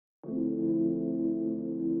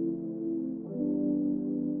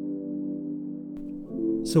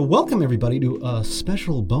So welcome everybody to a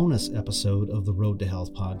special bonus episode of the Road to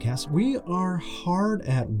Health podcast. We are hard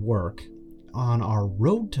at work on our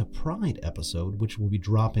Road to Pride episode, which will be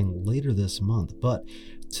dropping later this month. But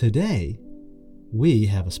today, we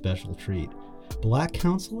have a special treat. Black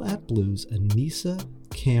Counsel at Blues, Aneesah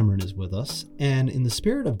Cameron is with us. And in the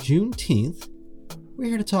spirit of Juneteenth, we're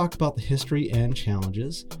here to talk about the history and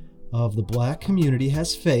challenges of the Black community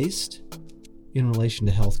has faced in relation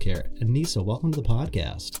to healthcare. Aneesah, welcome to the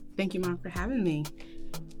podcast. Thank you, Mark, for having me.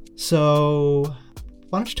 So,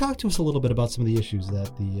 why don't you talk to us a little bit about some of the issues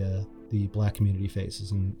that the Black community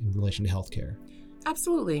faces in relation to healthcare?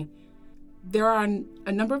 Absolutely. There are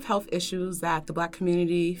a number of health issues that the Black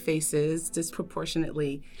community faces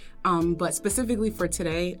disproportionately, but specifically for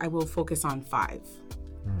today, I will focus on 5.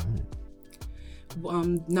 All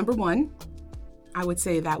right. Number 1, I would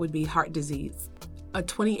say that would be heart disease. A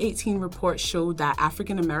 2018 report showed that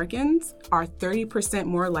African Americans are 30%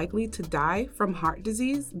 more likely to die from heart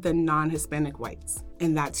disease than non-Hispanic whites,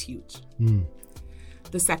 and that's huge.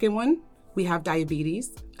 The second one, we have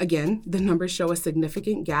diabetes. Again, the numbers show a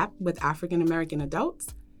significant gap with African American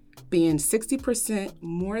adults being 60%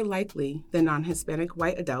 more likely than non-Hispanic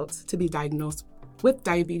white adults to be diagnosed with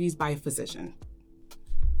diabetes by a physician.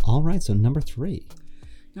 All right, so number 3.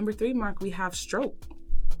 Number 3, Mark, we have stroke.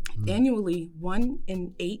 Annually, 1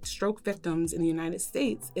 in 8 stroke victims in the United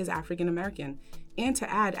States is African American. And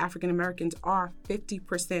to add, African Americans are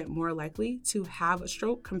 50% more likely to have a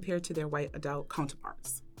stroke compared to their white adult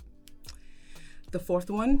counterparts. The 4th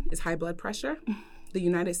one is high blood pressure. The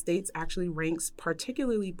United States actually ranks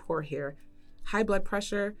particularly poor here. High blood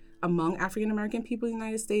pressure among African American people in the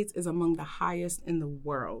United States is among the highest in the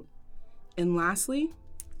world. And lastly,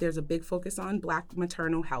 there's a big focus on Black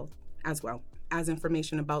maternal health as well, as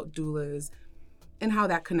information about doulas and how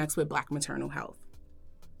that connects with Black maternal health.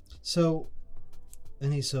 So,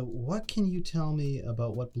 Aneesah, what can you tell me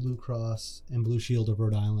about what Blue Cross and Blue Shield of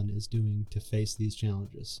Rhode Island is doing to face these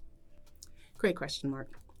challenges? Great question,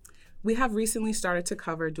 Mark. We have recently started to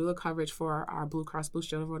cover doula coverage for our Blue Cross Blue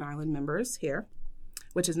Shield of Rhode Island members here,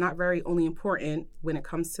 which is not very only important when it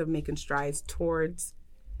comes to making strides towards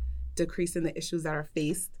decreasing the issues that are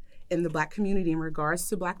faced in the Black community in regards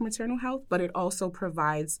to Black maternal health, but it also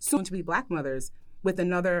provides soon-to-be Black mothers with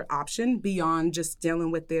another option beyond just dealing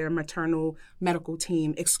with their maternal medical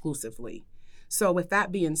team exclusively. So with that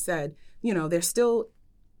being said, there still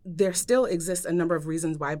exists a number of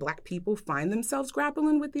reasons why Black people find themselves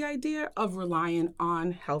grappling with the idea of relying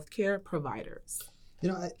on healthcare providers.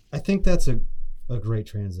 I think that's a great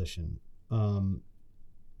transition.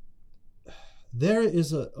 There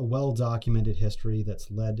is a well-documented history that's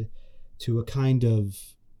led to a kind of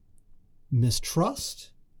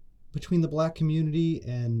mistrust between the Black community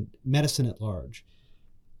and medicine at large.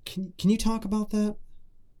 Can you talk about that?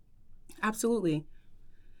 Absolutely.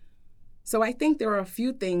 So I think there are a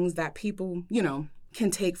few things that people, can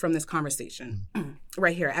take from this conversation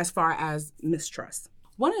right here as far as mistrust.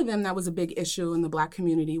 One of them that was a big issue in the Black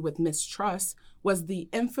community with mistrust was the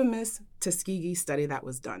infamous Tuskegee study that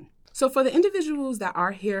was done. So for the individuals that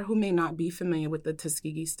are here who may not be familiar with the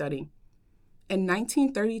Tuskegee study, in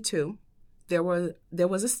 1932, there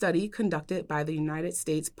was a study conducted by the United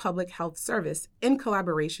States Public Health Service in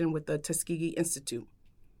collaboration with the Tuskegee Institute,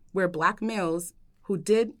 where Black males who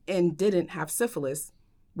did and didn't have syphilis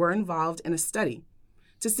were involved in a study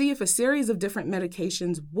to see if a series of different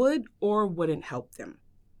medications would or wouldn't help them.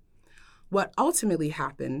 What ultimately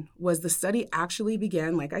happened was the study actually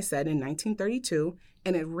began, like I said, in 1932,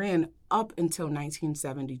 and it ran up until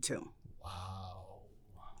 1972. Wow.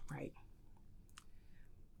 Right.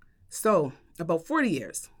 So about 40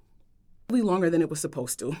 years, probably longer than it was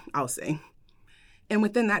supposed to, I'll say. And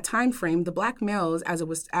within that time frame, the Black males, as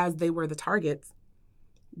they were the targets,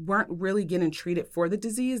 weren't really getting treated for the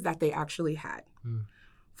disease that they actually had.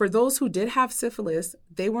 For those who did have syphilis,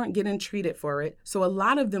 they weren't getting treated for it. So a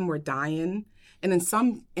lot of them were dying. And in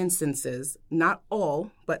some instances, not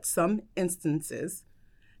all, but some instances,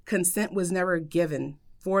 consent was never given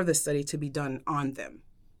for the study to be done on them.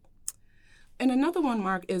 And another one,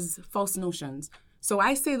 Mark, is false notions. So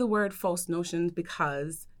I say the word false notions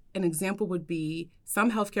because an example would be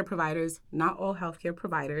some healthcare providers, not all healthcare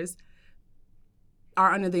providers,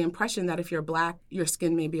 are under the impression that if you're Black, your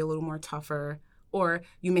skin may be a little more tougher, or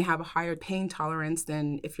you may have a higher pain tolerance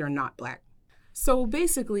than if you're not Black. So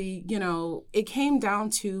basically, it came down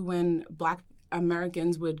to when Black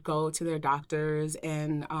Americans would go to their doctors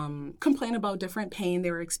and complain about different pain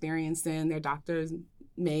they were experiencing. Their doctors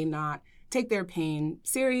may not take their pain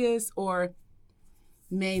serious or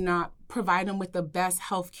may not provide them with the best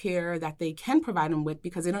health care that they can provide them with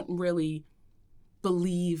because they don't really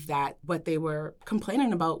believe that what they were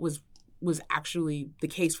complaining about was actually the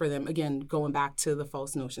case for them. Again, going back to the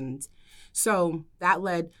false notions. So that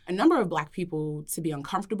led a number of Black people to be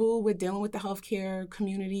uncomfortable with dealing with the healthcare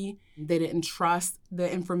community. They didn't trust the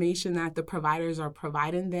information that the providers are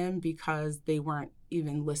providing them because they weren't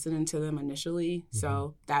even listening to them initially.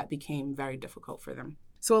 So that became very difficult for them.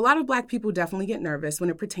 So a lot of Black people definitely get nervous when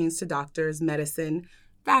it pertains to doctors, medicine,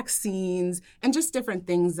 vaccines, and just different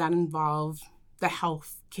things that involve the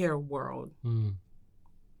healthcare world.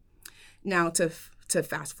 Now, to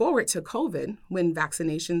fast forward to COVID, when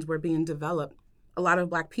vaccinations were being developed, a lot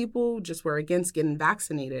of Black people just were against getting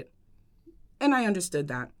vaccinated. And I understood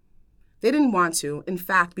that. They didn't want to. In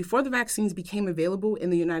fact, before the vaccines became available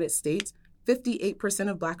in the United States, 58%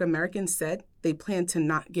 of Black Americans said they planned to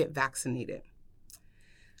not get vaccinated.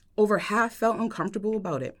 Over half felt uncomfortable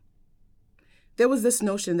about it. There was this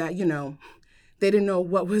notion that, they didn't know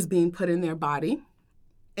what was being put in their body,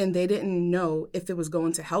 and they didn't know if it was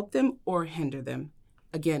going to help them or hinder them.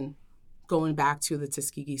 Again, going back to the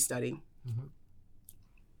Tuskegee study.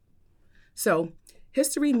 So,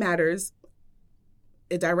 history matters.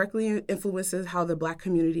 It directly influences how the Black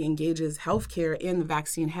community engages healthcare and the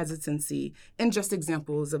vaccine hesitancy, and just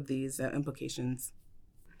examples of these implications.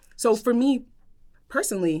 So for me,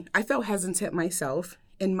 personally, I felt hesitant myself.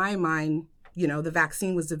 In my mind, the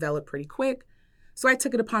vaccine was developed pretty quick. So I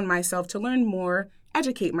took it upon myself to learn more,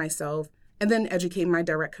 educate myself, and then educate my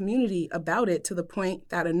direct community about it to the point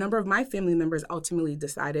that a number of my family members ultimately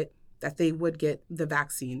decided that they would get the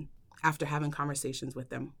vaccine after having conversations with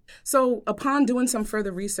them. So upon doing some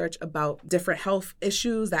further research about different health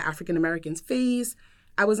issues that African Americans face,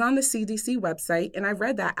 I was on the CDC website and I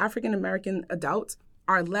read that African American adults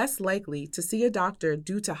are less likely to see a doctor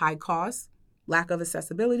due to high costs, lack of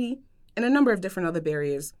accessibility, and a number of different other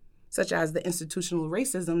barriers, such as the institutional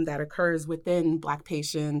racism that occurs within Black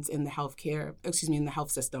patients in the in the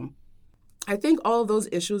health system. I think all of those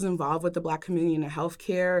issues involved with the Black community in the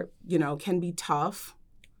healthcare, can be tough.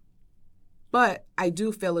 But I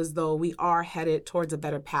do feel as though we are headed towards a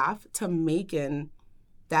better path to making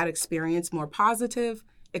that experience more positive,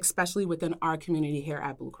 especially within our community here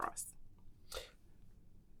at Blue Cross.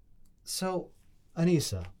 So,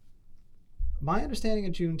 Aneesah, my understanding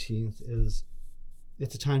of Juneteenth is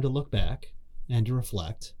it's a time to look back and to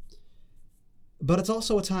reflect, but it's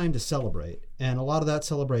also a time to celebrate. And a lot of that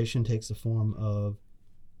celebration takes the form of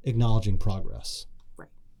acknowledging progress. Right.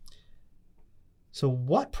 So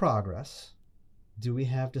what progress do we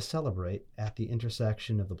have to celebrate at the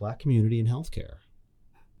intersection of the Black community and healthcare?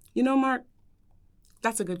 Mark,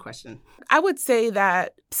 that's a good question. I would say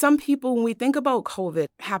that some people, when we think about COVID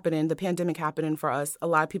happening, the pandemic happening for us, a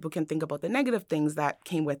lot of people can think about the negative things that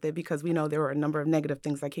came with it because we know there were a number of negative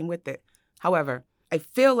things that came with it. However, I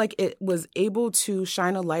feel like it was able to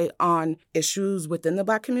shine a light on issues within the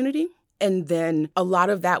Black community. And then a lot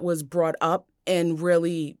of that was brought up and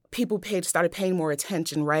really people started paying more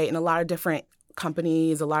attention, right? And a lot of different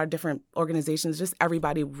companies, a lot of different organizations, just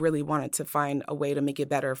everybody really wanted to find a way to make it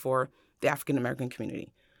better for the African American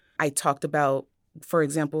community. I talked about, for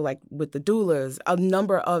example, like with the doulas, a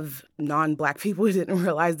number of non-Black people didn't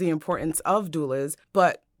realize the importance of doulas.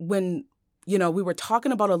 But when, we were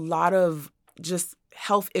talking about a lot of just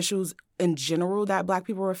health issues in general that Black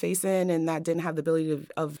people were facing and that didn't have the ability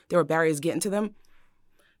there were barriers getting to them.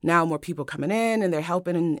 Now more people coming in and they're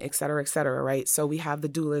helping and et cetera, right? So we have the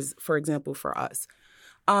doulas, for example, for us.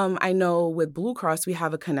 I know with Blue Cross, we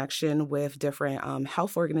have a connection with different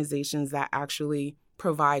health organizations that actually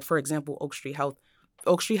provide, for example, Oak Street Health.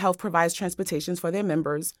 Oak Street Health provides transportations for their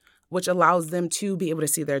members, which allows them to be able to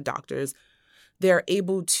see their doctors. They're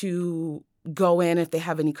able to go in if they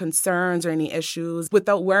have any concerns or any issues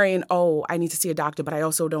without worrying, I need to see a doctor, but I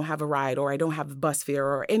also don't have a ride or I don't have a bus fare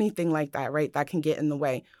or anything like that, right? That can get in the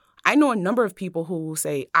way. I know a number of people who will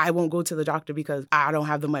say, I won't go to the doctor because I don't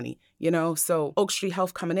have the money, So Oak Street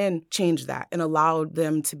Health coming in changed that and allowed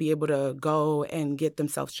them to be able to go and get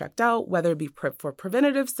themselves checked out, whether it be for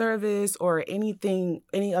preventative service or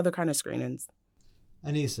any other kind of screenings.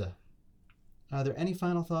 Aneesah, are there any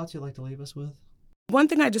final thoughts you'd like to leave us with? One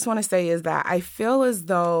thing I just want to say is that I feel as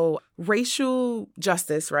though racial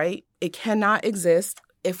justice, right, it cannot exist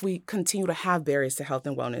if we continue to have barriers to health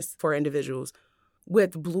and wellness for individuals.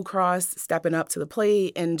 With Blue Cross stepping up to the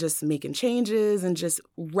plate and just making changes and just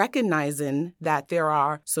recognizing that there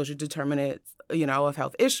are social determinants, of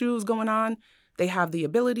health issues going on, they have the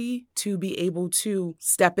ability to be able to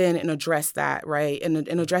step in and address that, right? And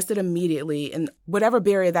address it immediately. And whatever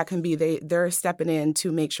barrier that can be, they're stepping in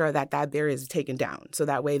to make sure that barrier is taken down. So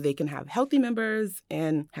that way they can have healthy members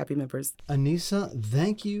and happy members. Aneesah,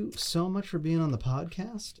 thank you so much for being on the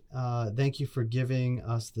podcast. Thank you for giving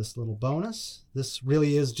us this little bonus. This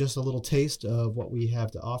really is just a little taste of what we have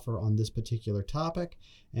to offer on this particular topic.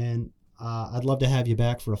 And I'd love to have you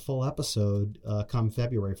back for a full episode come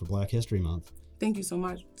February for Black History Month. Thank you so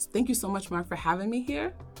much. Thank you so much, Mark, for having me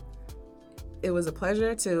here. It was a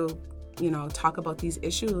pleasure to, talk about these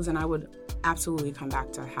issues, and I would absolutely come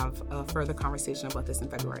back to have a further conversation about this in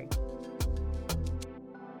February.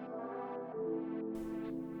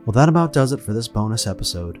 Well, that about does it for this bonus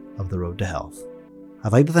episode of The Road to Health.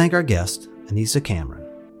 I'd like to thank our guest, Aneesah Cameron.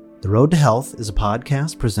 The Road to Health is a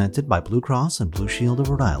podcast presented by Blue Cross and Blue Shield of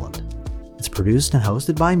Rhode Island. It's produced and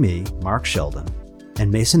hosted by me, Mark Sheldon, and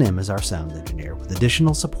Mason M. is our sound engineer, with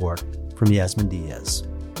additional support from Yasmin Diaz.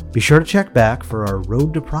 Be sure to check back for our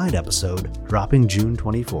Road to Pride episode dropping June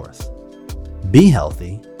 24th. Be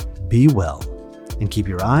healthy, be well, and keep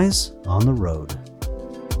your eyes on the road.